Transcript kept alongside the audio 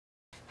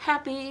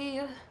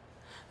Happy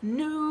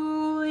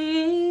New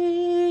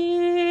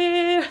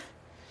Year!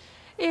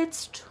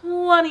 It's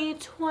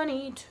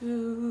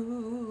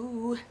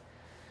 2022.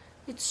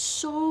 It's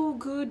so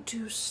good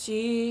to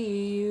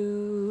see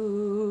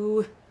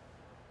you.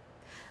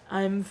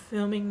 I'm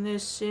filming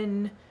this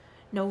in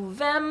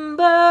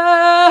November.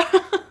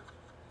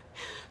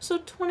 So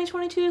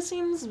 2022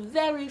 seems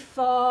very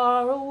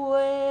far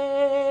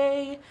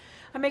away.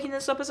 I'm making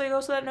this up as I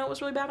go, so that note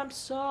was really bad. I'm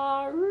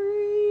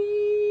sorry.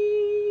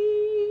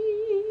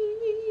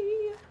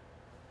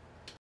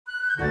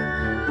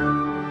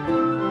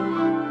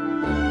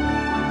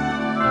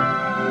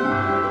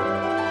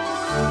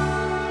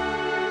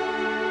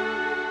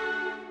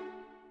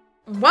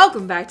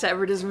 Welcome back to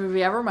Every Disney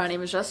Movie Ever. My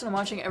name is Jess and I'm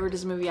watching Every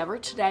Disney Movie Ever.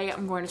 Today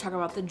I'm going to talk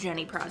about the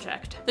Jennie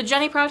Project. The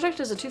Jennie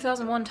Project is a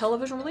 2001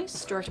 television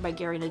release directed by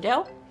Gary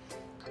Nadeau,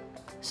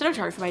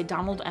 cinematography by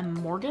Donald M.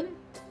 Morgan,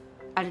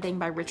 editing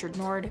by Richard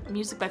Nord,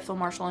 music by Phil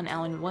Marshall and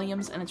Alan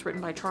Williams, and it's written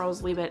by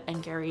Charles Leavitt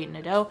and Gary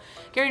Nadeau.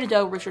 Gary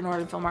Nadeau, Richard Nord,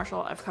 and Phil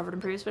Marshall I've covered in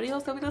previous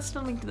videos. They'll be listed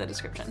in a link to the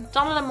description.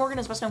 Donald M. Morgan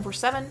is best known for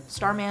Seven,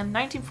 Starman,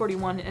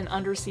 1941, and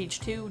Under Siege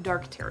 2,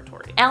 Dark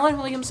Territory. Alan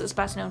Williams is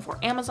best known for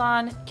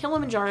Amazon,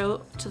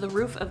 Kilimanjaro, To the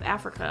Roof of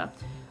Africa,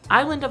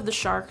 Island of the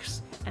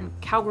Sharks, and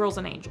Cowgirls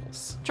and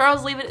Angels.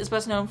 Charles Leavitt is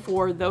best known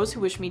for Those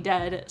Who Wish Me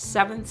Dead,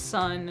 Seventh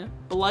Son,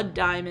 Blood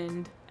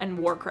Diamond, and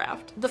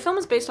Warcraft. The film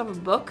is based off a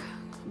book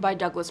by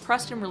Douglas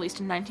Preston, released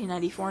in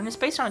 1994, and it's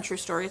based on a true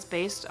story. It's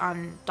based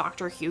on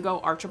Dr. Hugo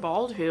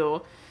Archibald,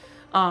 who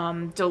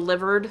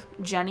delivered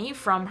Jennie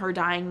from her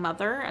dying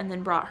mother and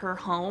then brought her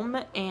home,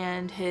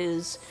 and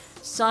his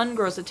son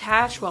grows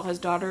attached while his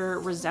daughter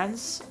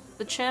resents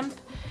the chimp,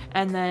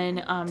 and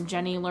then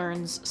Jennie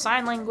learns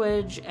sign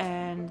language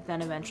and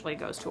then eventually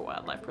goes to a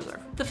wildlife preserve.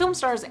 The film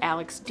stars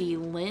Alex D.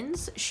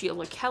 Linz,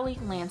 Sheila Kelly,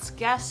 Lance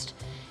Guest,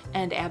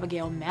 and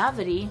Abigail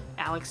Mavity.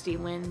 Alex D.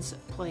 Linz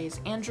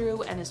plays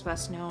Andrew and is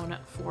best known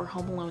for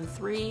Home Alone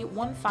 3,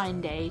 One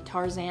Fine Day,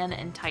 Tarzan,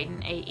 and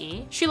Titan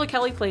A.E. Sheila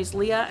Kelly plays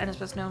Leah and is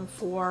best known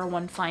for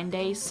One Fine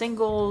Day,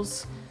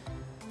 Singles,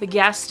 The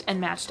Guest,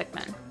 and Matchstick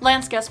Men.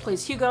 Lance Guest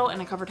plays Hugo,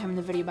 and I covered him in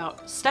the video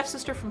about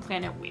Stepsister from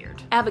Planet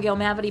Weird. Abigail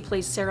Mavity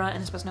plays Sarah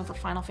and is best known for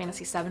Final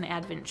Fantasy VII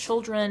Advent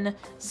Children,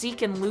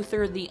 Zeke and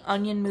Luther, The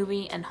Onion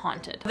Movie, and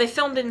Haunted. They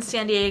filmed in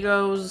San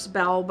Diego's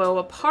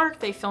Balboa Park,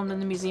 they filmed in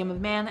the Museum of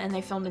Man, and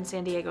they filmed in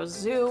San Diego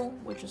Zoo,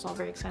 which is all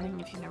very exciting.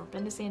 If you've never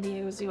been to San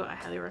Diego Zoo, I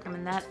highly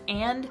recommend that.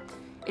 And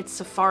it's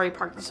Safari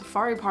Park. The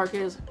Safari Park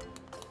is...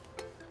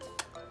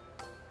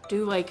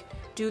 do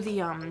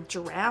the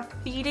giraffe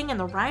feeding and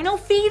the rhino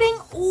feeding.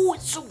 Oh,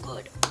 it's so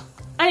good.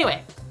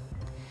 Anyway,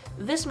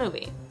 this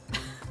movie.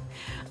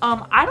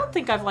 I don't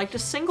think I've liked a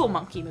single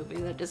monkey movie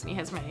that Disney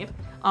has made.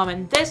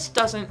 And this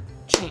doesn't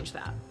change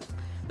that.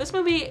 This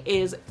movie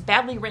is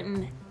badly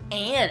written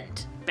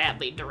and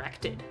badly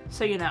directed.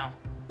 So, you know,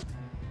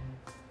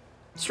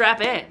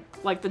 strap in.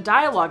 Like, the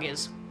dialogue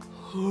is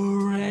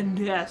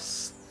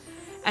horrendous.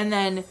 And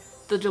then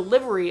the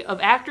delivery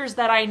of actors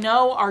that I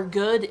know are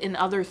good in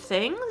other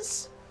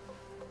things.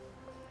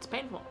 It's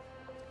painful.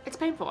 It's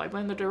painful. I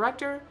blame the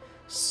director.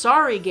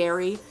 Sorry,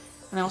 Gary.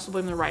 And I also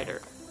blame the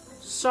writer.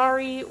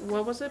 Sorry,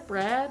 what was it?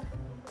 Brad?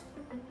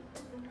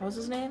 What was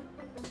his name?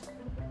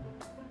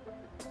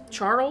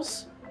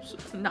 Charles?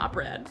 Not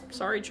Brad.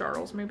 Sorry,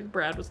 Charles. Maybe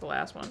Brad was the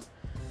last one.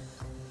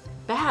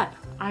 Bad.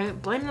 I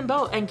blame them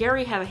both. And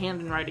Gary had a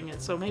hand in writing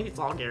it, so maybe it's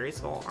all Gary's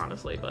fault,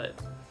 honestly, but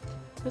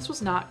this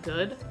was not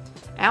good.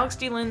 Alex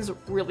D. Linz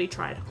really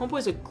tried.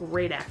 Homeboy's a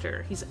great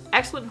actor. He's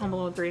excellent in Home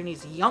Alone 3, and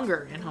he's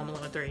younger in Home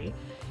Alone 3.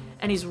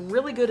 And he's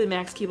really good in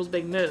Max Keeble's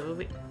Big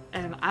Move.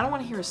 And I don't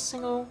want to hear a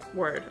single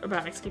word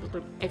about Max Keeble's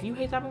Big Move. If you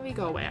hate that movie,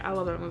 go away. I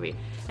love that movie.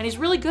 And he's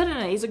really good in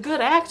it. He's a good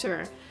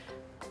actor.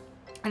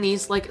 And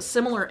he's like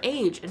similar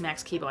age in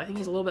Max Keeble. I think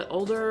he's a little bit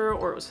older,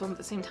 or it was filmed at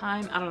the same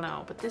time. I don't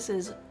know. But this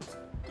is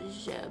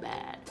so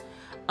bad.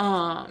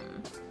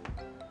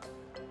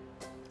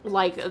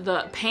 Like,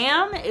 the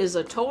Pam is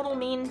a total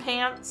mean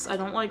pants. I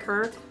don't like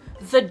her.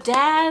 The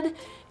dad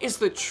is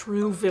the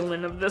true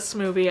villain of this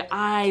movie.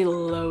 I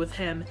loathe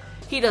him.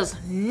 He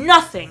does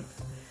nothing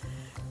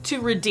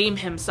to redeem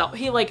himself.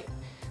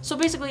 So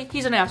basically,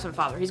 he's an absent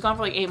father. He's gone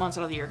for like 8 months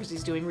out of the year because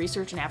he's doing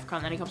research in Africa,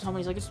 and then he comes home and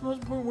he's like, it's the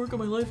most important work of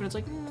my life, and it's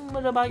like,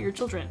 what about your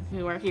children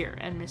who are here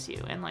and miss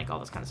you, and like all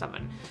this kind of stuff.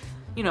 And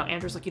you know,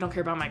 Andrew's like, you don't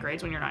care about my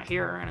grades when you're not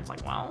here, and it's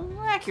like, well,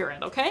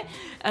 accurate, okay?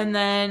 And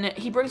then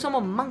he brings home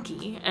a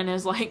monkey, and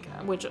is like,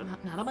 which,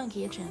 not a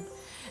monkey, a chimp,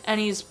 and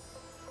he's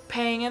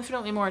paying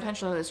infinitely more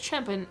attention to this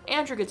chimp, and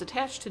Andrew gets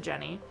attached to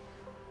Jennie,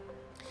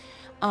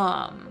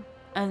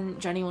 and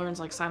Jennie learns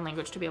like sign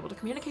language to be able to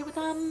communicate with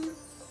them.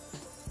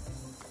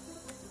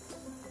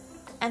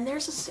 And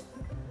there's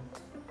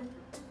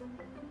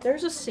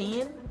a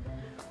scene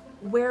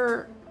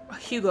where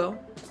Hugo,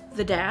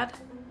 the dad,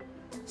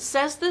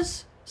 says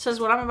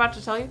what I'm about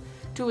to tell you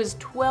to his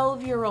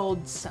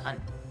 12-year-old son.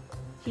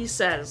 He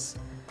says,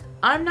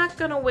 I'm not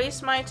gonna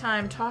waste my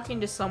time talking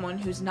to someone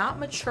who's not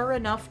mature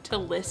enough to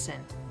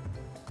listen.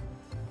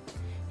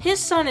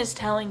 His son is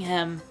telling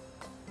him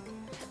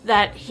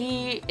that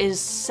he is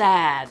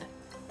sad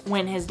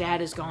when his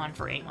dad is gone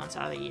for 8 months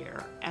out of the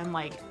year, and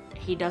like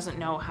he doesn't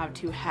know how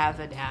to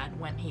have a dad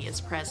when he is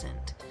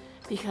present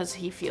because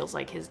he feels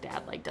like his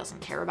dad like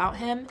doesn't care about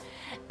him,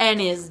 and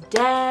his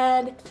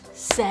dad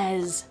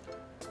says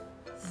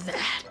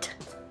that.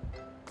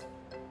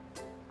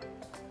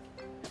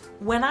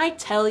 When I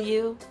tell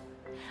you,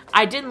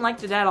 I didn't like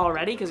the dad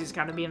already because he's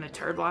kind of being a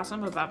turd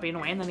blossom about being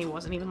away, and then he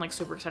wasn't even like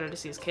super excited to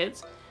see his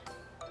kids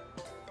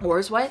or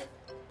his wife,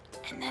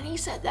 and then he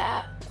said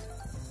that.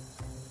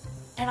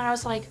 And I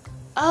was like,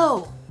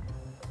 oh,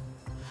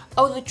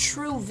 the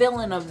true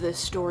villain of this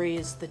story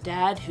is the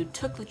dad who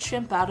took the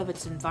chimp out of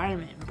its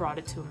environment and brought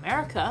it to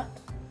America,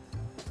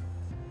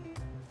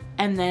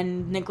 and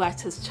then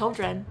neglects his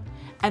children,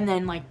 and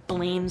then like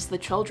blames the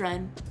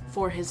children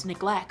for his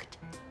neglect.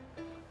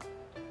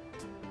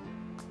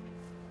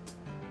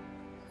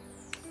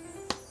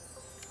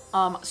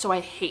 So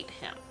I hate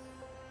him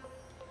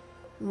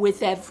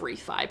with every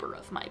fiber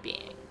of my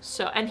being.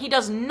 So, and he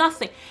does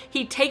nothing.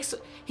 He gets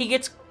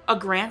a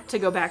grant to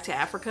go back to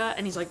Africa,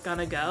 and he's like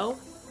gonna go,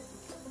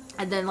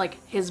 and then like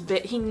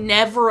he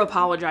never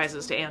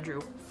apologizes to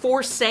Andrew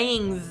for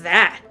saying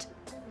that,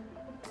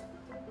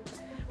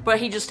 but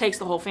he just takes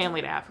the whole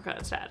family to Africa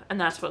instead, and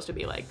that's supposed to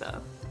be like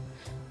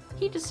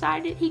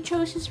he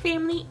chose his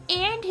family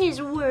and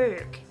his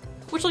work,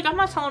 which like I'm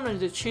not telling him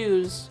to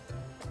choose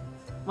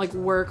like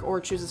work or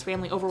choose his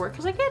family over work,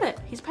 because I get it,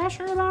 he's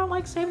passionate about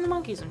like saving the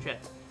monkeys and shit,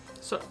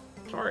 so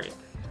sorry,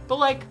 but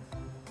like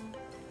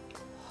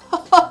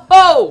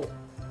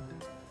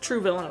true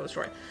villain of the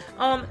story.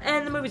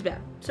 And the movie's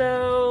bad.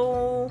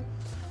 So,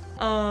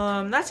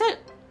 that's it.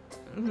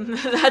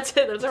 That's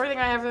it. That's everything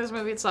I have for this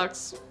movie. It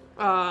sucks.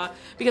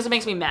 Because it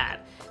makes me mad.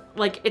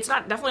 Like, it's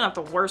definitely not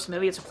the worst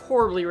movie. It's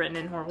horribly written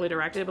and horribly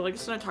directed, but like, the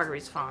cinematography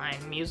is fine.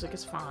 Music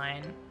is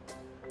fine.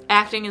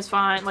 Acting is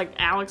fine. Like,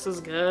 Alex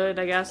is good,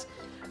 I guess.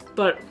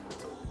 But,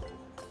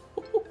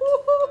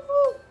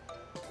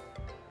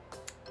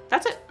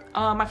 that's it.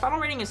 My final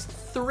rating is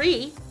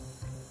 3.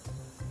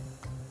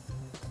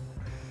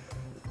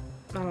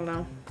 I don't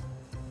know.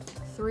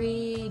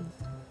 3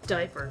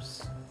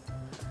 diapers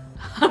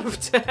out of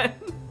 10.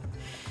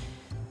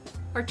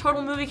 Our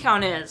total movie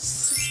count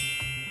is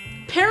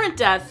parent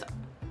death.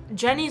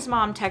 Jenny's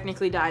mom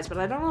technically dies, but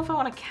I don't know if I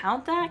want to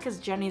count that because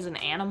Jenny's an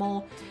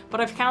animal. But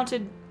I've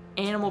counted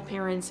animal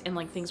parents in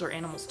like things where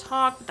animals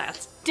talk, but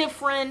that's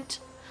different.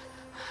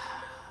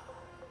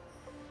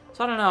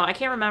 So I don't know. I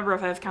can't remember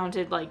if I've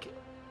counted like.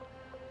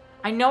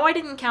 I know I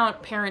didn't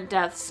count parent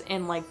deaths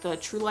in like the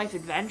True Life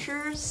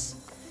Adventures.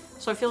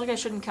 So I feel like I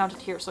shouldn't count it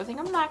here. So I think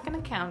I'm not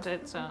going to count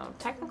it. So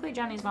technically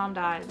Jenny's mom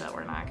died, but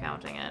we're not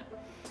counting it.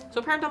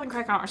 So parent death and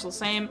crack count are still the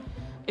same.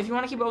 If you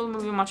want to keep up with the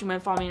movie I'm watching when,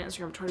 follow me on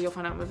Instagram, Twitter, you'll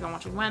find out what movie I'm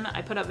watching when.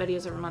 I put up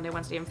videos every Monday,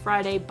 Wednesday, and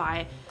Friday.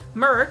 Buy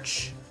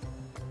merch.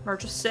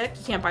 Merch is sick.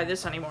 You can't buy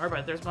this anymore,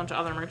 but there's a bunch of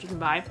other merch you can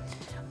buy.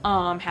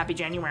 Happy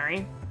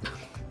January.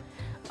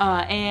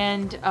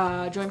 And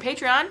join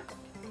Patreon.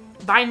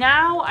 By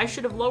now, I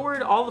should have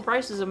lowered all the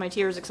prices of my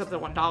tiers except the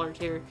 $1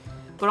 tier.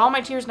 But all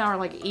my tiers now are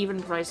like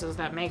even prices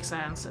that make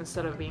sense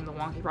instead of being the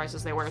wonky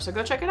prices they were. So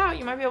go check it out.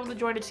 You might be able to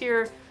join a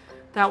tier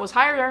that was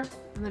higher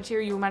than the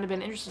tier you might have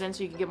been interested in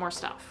so you could get more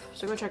stuff.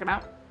 So go check it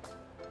out.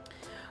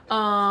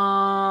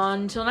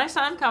 Until next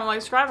time, comment,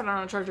 like, subscribe. I'm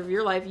not in charge of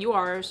your life. You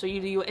are, so you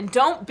do you. And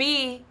don't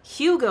be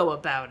Hugo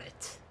about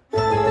it.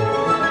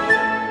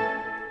 I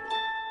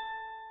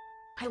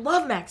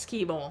love Max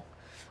Keeble.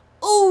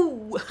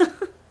 Ooh!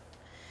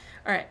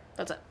 Alright,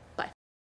 that's it.